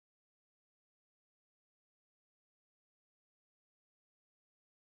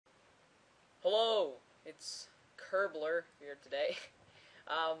Hello, it's Kerbler here today.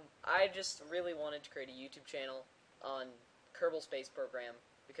 I just really wanted to create a YouTube channel on Kerbal Space Program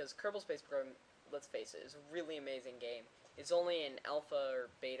because Kerbal Space Program, let's face it, is a really amazing game. It's only in alpha or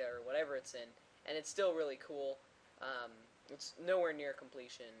beta or whatever it's in, and it's still really cool. It's nowhere near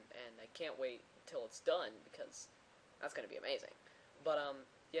completion, and I can't wait until it's done because that's going to be amazing. But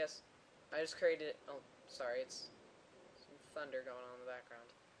yes, I just created. Oh, sorry, it's some thunder going on in the background.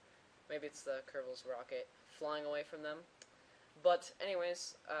 Maybe it's the Kerbal's rocket flying away from them. But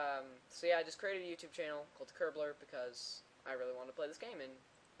anyways, so yeah, I just created a YouTube channel called Kerbler because I really wanted to play this game and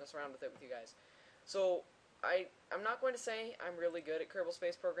mess around with it with you guys. So I'm not going to say I'm really good at Kerbal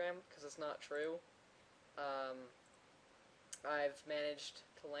Space Program because it's not true. I've managed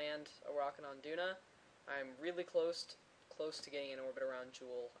to land a rocket on Duna. I'm really close to getting an orbit around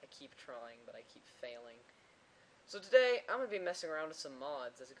Jewel. I keep trying, but I keep failing. So today, I'm going to be messing around with some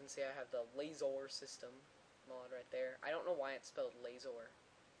mods. As you can see, I have the Lazor System mod right there. I don't know why it's spelled Lazor.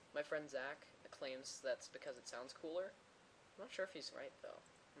 My friend Zach claims that's because it sounds cooler. I'm not sure if he's right, though.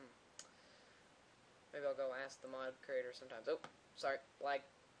 Maybe I'll go ask the mod creator sometimes. Oh, sorry, lag.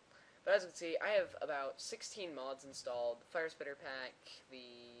 But as you can see, I have about 16 mods installed. The Firespitter pack,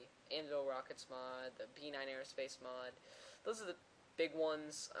 the Anvil Rockets mod, the B9 Aerospace mod. Those are the big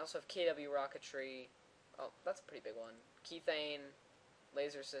ones. I also have KW Rocketry. Oh, that's a pretty big one. Keathane,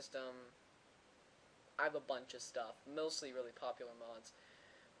 Lazor System. I have a bunch of stuff, mostly really popular mods.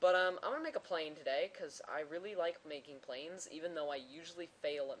 But I'm gonna make a plane today because I really like making planes, even though I usually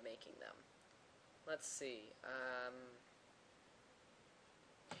fail at making them. Let's see.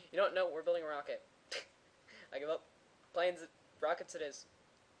 You don't know. We're building a rocket. I give up. Planes, rockets. It is.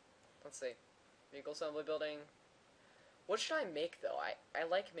 Let's see. Vehicle assembly building. What should I make though? I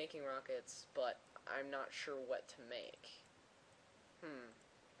like making rockets, but I'm not sure what to make.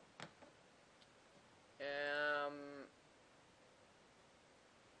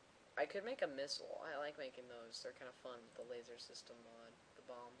 I could make a missile. I like making those. They're kind of fun with the Lazor System mod, the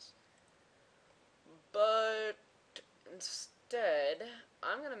bombs. But instead,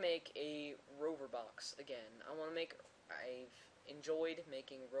 I'm gonna make a rover box again. I've enjoyed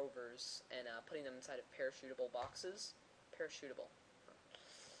making rovers and putting them inside of parachutable boxes. Parachutable.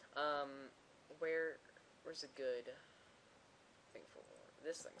 Where's a good thing for one?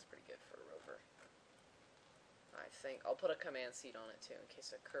 This thing's pretty good for a rover. I think I'll put a command seat on it too in case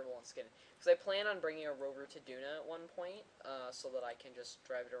a Kerbal wants to get in. Because I plan on bringing a rover to Duna at one point, so that I can just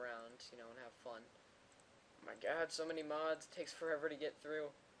drive it around, and have fun. Oh my God, so many mods. It takes forever to get through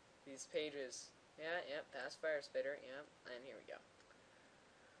these pages. Yeah, pass Firespitter. Yeah, and here we go.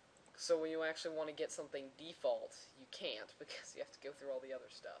 So when you actually want to get something default, you can't because you have to go through all the other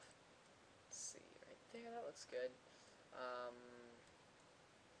stuff. Let's see, right there, that looks good.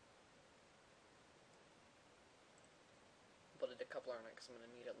 Put a decoupler on it because I'm going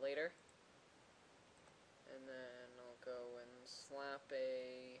to need it later. And then I'll go and slap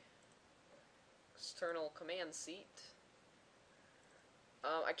a external command seat.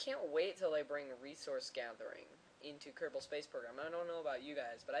 I can't wait till they bring resource gathering into Kerbal Space Program. I don't know about you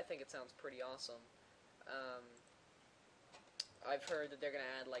guys, but I think it sounds pretty awesome. I've heard that they're going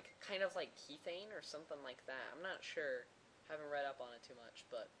to add, kind of like Keathane or something like that. I'm not sure. Haven't read up on it too much,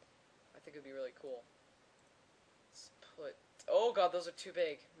 but I think it would be really cool. Let's put... Oh God, those are too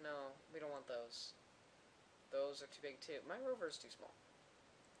big. No, we don't want those. Those are too big too. My rover is too small.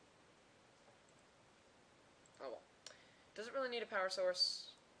 Oh well. Does it really need a power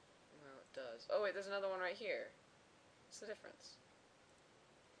source? No, it does. Oh wait, there's another one right here. What's the difference?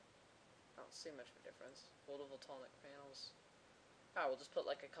 I don't see much of a difference. Photovoltaic panels. Ah, we'll just put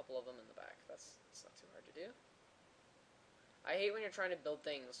a couple of them in the back. That's not too hard to do. I hate when you're trying to build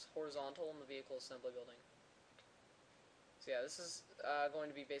things horizontal in the vehicle assembly building. So yeah, this is going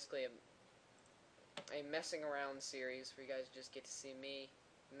to be basically a messing around series where you guys just get to see me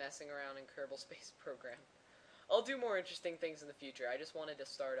messing around in Kerbal Space Program. I'll do more interesting things in the future. I just wanted to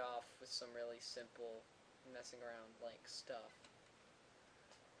start off with some really simple messing around stuff.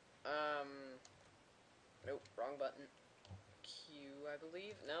 Nope, wrong button. Q, I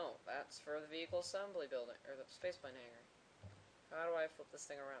believe. No, that's for the vehicle assembly building, or the spaceplane hangar. How do I flip this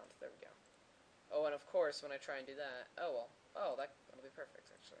thing around? There we go. Oh, and of course, when I try and do that, oh well. Oh, that'll be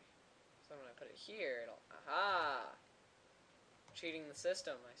perfect, actually. So when I put it here, it'll... Aha! Cheating the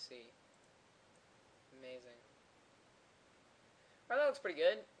system, I see. Amazing. Alright, that looks pretty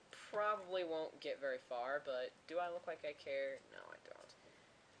good. Probably won't get very far, but do I look like I care? No, I don't.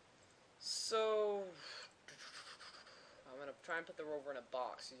 So... I'm going to try and put the rover in a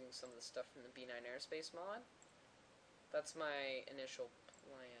box using some of the stuff from the B9 Aerospace mod. That's my initial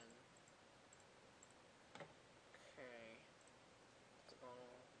plan.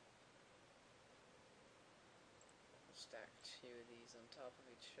 two of these on top of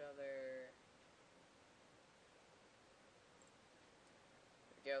each other.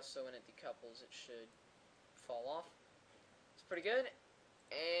 There we go, so when it decouples, it should fall off. It's pretty good.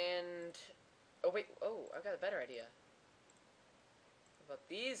 And, oh wait, oh, I've got a better idea. What about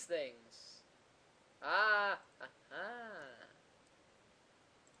these things? Ah,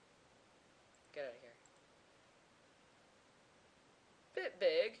 Get out of here. Bit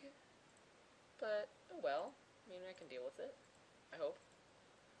big, but oh well. I mean, I can deal with it. I hope.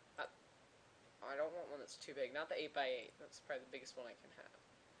 I don't want one that's too big. Not the 8x8. That's probably the biggest one I can have.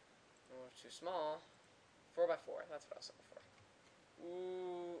 Oh, too small. 4x4. That's what I was looking for.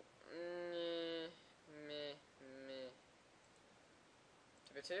 Ooh, meh.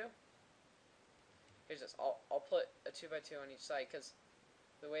 2x2. Here's this. I'll put a 2x2 on each side because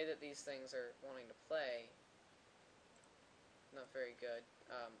the way that these things are wanting to play, not very good.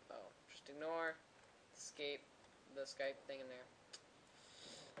 Oh, just ignore the Skype thing in there.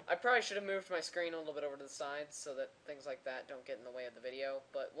 I probably should have moved my screen a little bit over to the side so that things like that don't get in the way of the video.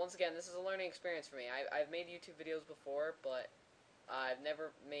 But once again, this is a learning experience for me. I've made YouTube videos before, but I've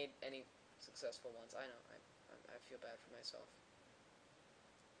never made any successful ones. I know. I feel bad for myself.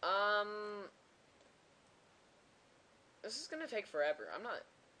 This is gonna take forever. I'm not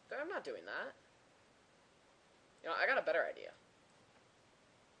doing that. You know, I got a better idea.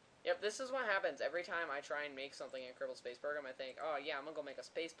 Yep, this is what happens every time I try and make something in Kerbal Space Program. I think, oh yeah, I'm gonna go make a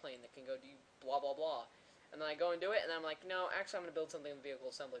space plane that can go do blah blah blah, and then I go and do it, and then I'm like, no, actually I'm gonna build something in the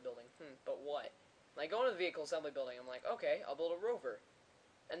vehicle assembly building. But what? When I go into the vehicle assembly building, I'm like, okay, I'll build a rover,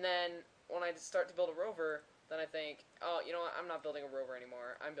 and then when I start to build a rover, then I think, oh, you know what? I'm not building a rover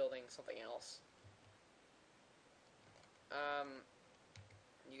anymore. I'm building something else.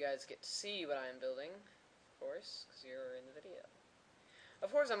 You guys get to see what I am building, of course, because you're in the video. Of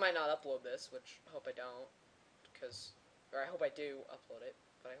course, I might not upload this, which I hope I don't, or I hope I do upload it,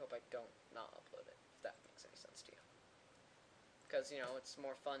 but I hope I don't not upload it, if that makes any sense to you. Because, you know, it's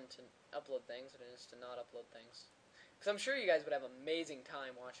more fun to upload things than it is to not upload things. Because I'm sure you guys would have an amazing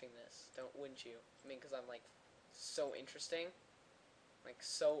time watching this, wouldn't you? I mean, because I'm, like, so interesting. Like,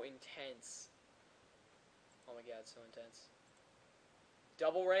 so intense. Oh my god, so intense.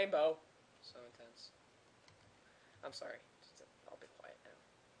 Double rainbow. So intense. I'm sorry. I'll be quiet now.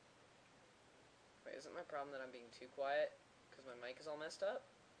 Wait, is it my problem that I'm being too quiet? Because my mic is all messed up?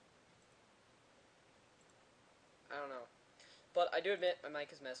 I don't know. But I do admit my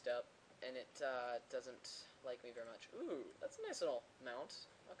mic is messed up, and it doesn't like me very much. Ooh, that's a nice little mount.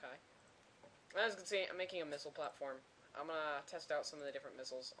 Okay. As you can see, I'm making a missile platform. I'm going to test out some of the different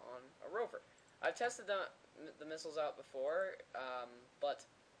missiles on a rover. I've tested the missiles out before, but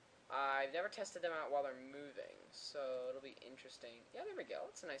I've never tested them out while they're moving, so it'll be interesting. Yeah, there we go.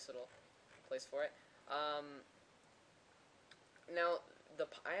 It's a nice little place for it. Now,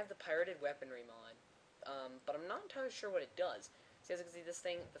 I have the PiratedWeaponry mod, but I'm not entirely sure what it does. So as you can see, this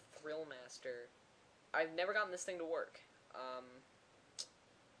thing, the Thrill Master, I've never gotten this thing to work.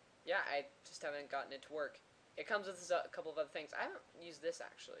 Yeah, I just haven't gotten it to work. It comes with a couple of other things. I haven't used this,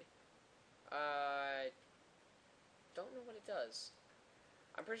 actually. Don't know what it does.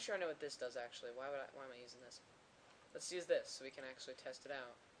 I'm pretty sure I know what this does, actually. Why am I using this? Let's use this so we can actually test it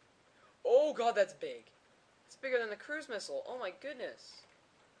out. Oh god, that's big. It's bigger than the cruise missile. Oh my goodness.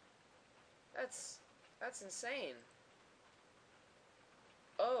 That's insane.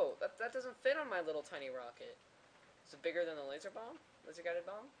 Oh, that doesn't fit on my little tiny rocket. Is it bigger than the laser bomb? Laser guided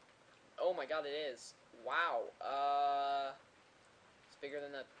bomb? Oh my god, it is. Wow. It's bigger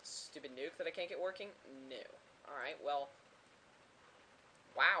than the stupid nuke that I can't get working? No. Alright, well.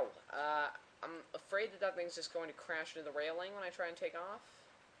 Wow. I'm afraid that thing's just going to crash into the railing when I try and take off.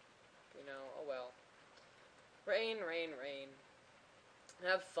 You know, oh well. Rain, rain, rain.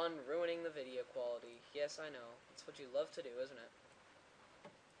 Have fun ruining the video quality. Yes, I know. That's what you love to do, isn't it?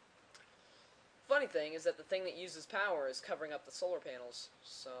 Funny thing is that the thing that uses power is covering up the solar panels.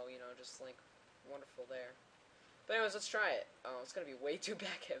 So, you know, just like wonderful there. But anyways, let's try it. Oh, it's going to be way too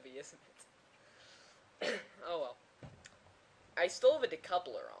back heavy, isn't it? Oh well. I still have a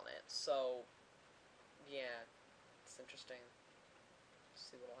decoupler on it, so yeah, it's interesting. Let's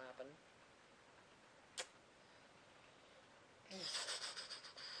see what'll happen.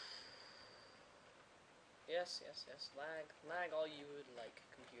 Yes, yes, yes. Lag all you would like,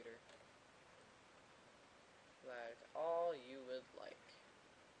 computer. Lag all you would like.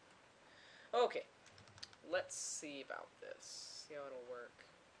 Okay, let's see about this. See how it'll work.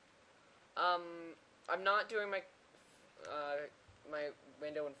 I'm not doing my my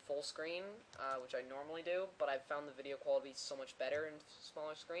window in full screen, which I normally do, but I've found the video quality so much better in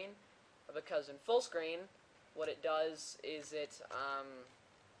smaller screen, because in full screen, what it does is it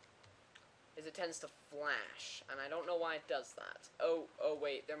tends to flash, and I don't know why it does that. Oh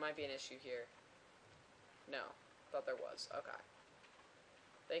wait, there might be an issue here. No, thought there was. Okay.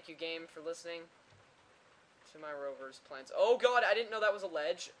 Thank you, game, for listening to my rover's plans. Oh god, I didn't know that was a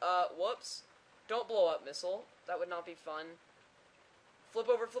ledge. Whoops. Don't blow up, missile. That would not be fun. Flip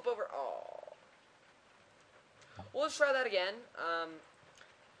over, flip over. Oh. Well, let's try that again.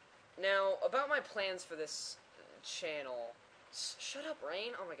 Now, about my plans for this channel. Shut up,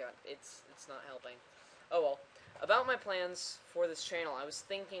 Rain. Oh my god, it's not helping. Oh well. About my plans for this channel, I was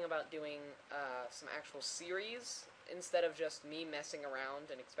thinking about doing some actual series instead of just me messing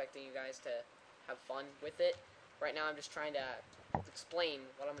around and expecting you guys to have fun with it. Right now I'm just trying to explain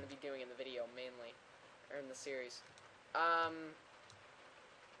what I'm going to be doing in the video, mainly, or in the series. I'm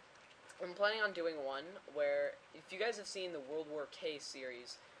planning on doing one where, if you guys have seen the World War K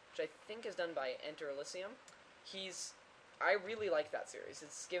series, which I think is done by Enter Elysium, I really like that series.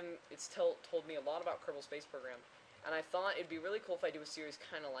 It's told me a lot about Kerbal Space Program, and I thought it'd be really cool if I do a series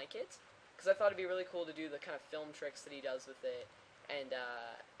kind of like it, because I thought it'd be really cool to do the kind of film tricks that he does with it, and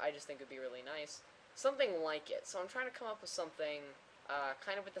I just think it'd be really nice. Something like it. So I'm trying to come up with something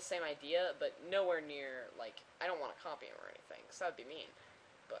kind of with the same idea, but nowhere near, like, I don't want to copy him or anything, because that would be mean.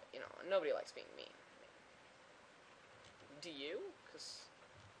 But, you know, nobody likes being mean. Do you? Because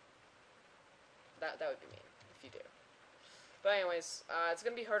that would be mean, if you do. But anyways, it's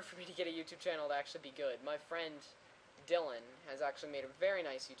going to be hard for me to get a YouTube channel to actually be good. My friend Dylan has actually made a very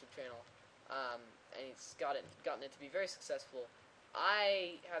nice YouTube channel, and he's gotten it to be very successful.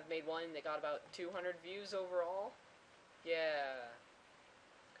 I have made one that got about 200 views overall. Yeah.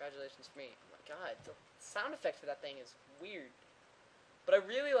 Congratulations for me. Oh my god, the sound effect for that thing is weird. But I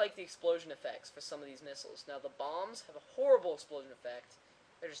really like the explosion effects for some of these missiles. Now, the bombs have a horrible explosion effect.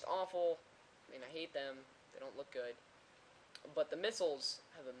 They're just awful. I mean, I hate them. They don't look good. But the missiles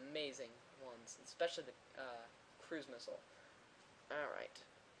have amazing ones, especially the cruise missile. Alright.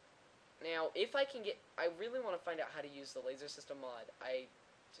 Now, if I can get... I really want to find out how to use the Lazor System mod. Alright,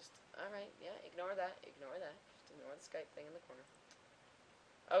 yeah, ignore that. Ignore that. Just ignore the Skype thing in the corner.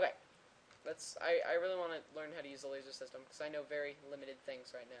 Okay. I really want to learn how to use the Lazor System, because I know very limited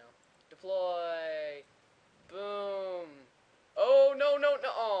things right now. Deploy! Boom! Oh, no, no, no!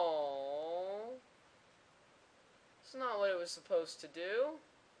 Aww. It's not what it was supposed to do.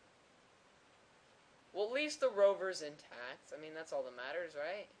 Well, at least the rover's intact. I mean, that's all that matters,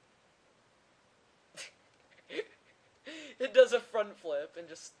 right? It does a front flip and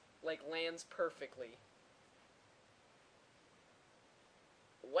just, like, lands perfectly.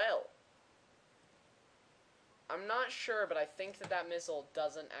 Well, I'm not sure, but I think that missile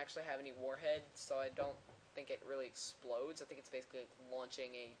doesn't actually have any warhead, so I don't think it really explodes. I think it's basically like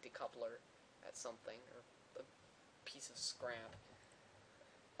launching a decoupler at something, or a piece of scrap.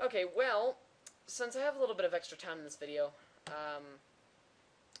 Okay, well, since I have a little bit of extra time in this video,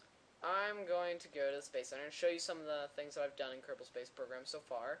 I'm going to go to the Space Center and show you some of the things that I've done in Kerbal Space Program so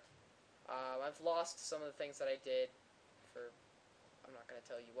far. I've lost some of the things that I did for, I'm not going to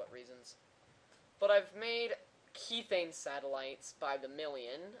tell you what reasons. But I've made Keathane satellites by the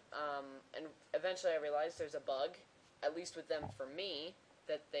million, and eventually I realized there's a bug, at least with them for me,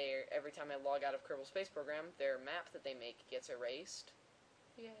 that every time I log out of Kerbal Space Program, their map that they make gets erased.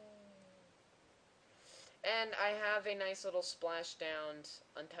 Yay. And I have a nice little splashdown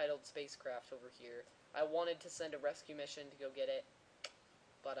untitled spacecraft over here. I wanted to send a rescue mission to go get it,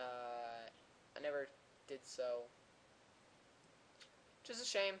 but I never did so, which is a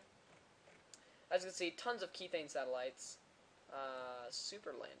shame. As you can see, tons of Keathane satellites,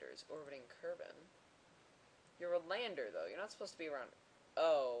 super landers orbiting Kerbin. You're a lander, though. You're not supposed to be around.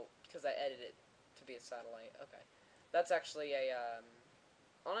 Oh, because I edited it to be a satellite. Okay, that's actually a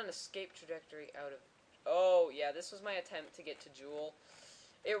on an escape trajectory out of. Oh, yeah, this was my attempt to get to Jewel.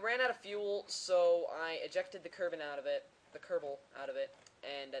 It ran out of fuel, so I ejected the Kerbin out of it,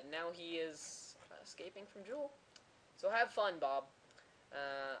 and now he is escaping from Jewel. So have fun, Bob.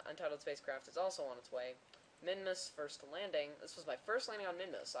 Untitled spacecraft is also on its way. Minmus first landing. This was my first landing on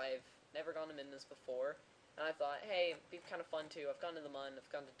Minmus. I've never gone to Minmus before, and I thought, hey, it'd be kind of fun too. I've gone to the Mun, I've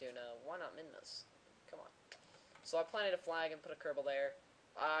gone to Duna. Why not Minmus? Come on. So I planted a flag and put a Kerbal there.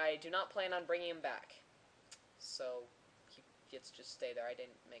 I do not plan on bringing him back, so he gets to just stay there. I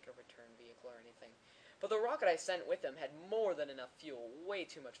didn't make a return vehicle or anything. But the rocket I sent with him had more than enough fuel, way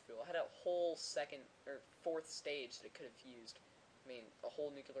too much fuel. It had a whole second or fourth stage that it could have used. I mean, a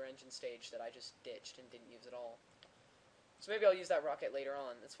whole nuclear engine stage that I just ditched and didn't use at all. So maybe I'll use that rocket later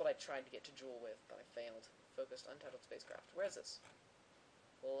on. That's what I tried to get to Jewel with, but I failed. Focused untitled spacecraft. Where is this?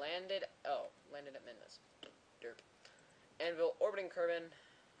 Landed at Minmus. Derp. Anvil orbiting Kerbin.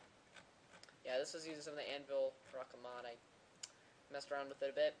 Yeah, this was using some of the Anvil rocket mod. I messed around with it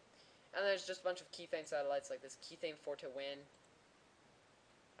a bit. And there's just a bunch of Keathane satellites like this Keathane Forte Win.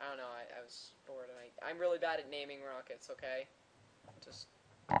 I don't know, I was bored and I'm really bad at naming rockets, okay? Just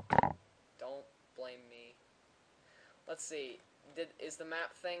don't blame me. Let's see. Is the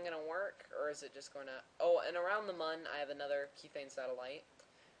map thing gonna work, or is it just gonna... Oh, and around the Mun, I have another Keathane satellite.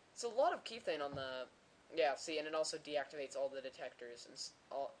 It's a lot of Keathane on the... Yeah, see, and it also deactivates all the detectors and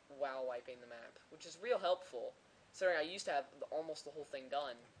while wiping the map, which is real helpful, considering I used to have almost the whole thing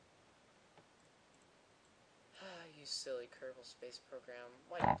done. You silly Kerbal Space Program.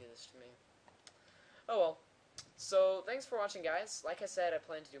 Why do you do this to me? Oh well. So, thanks for watching, guys. Like I said, I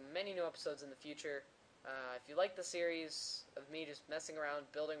plan to do many new episodes in the future. If you like the series of me just messing around,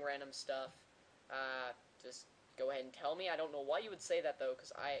 building random stuff, just go ahead and tell me. I don't know why you would say that, though,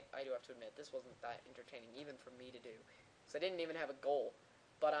 because I do have to admit, this wasn't that entertaining, even for me to do. Because I didn't even have a goal.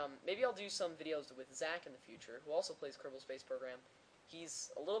 But maybe I'll do some videos with Zach in the future, who also plays Kerbal Space Program. He's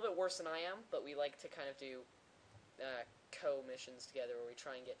a little bit worse than I am, but we like to kind of do co-missions together where we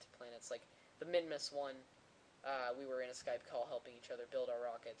try and get to planets. Like the Minmus one, we were in a Skype call helping each other build our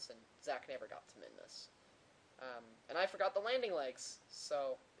rockets, and Zach never got to Minmus. And I forgot the landing legs,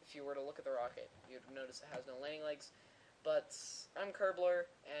 so if you were to look at the rocket, you'd notice it has no landing legs. But I'm Kerbler,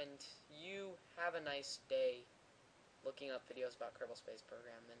 and you have a nice day looking up videos about Kerbal Space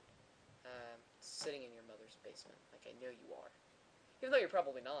Program and sitting in your mother's basement, like I know you are. Even though you're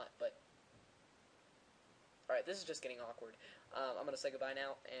probably not, but... Alright, this is just getting awkward. I'm going to say goodbye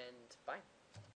now, and bye.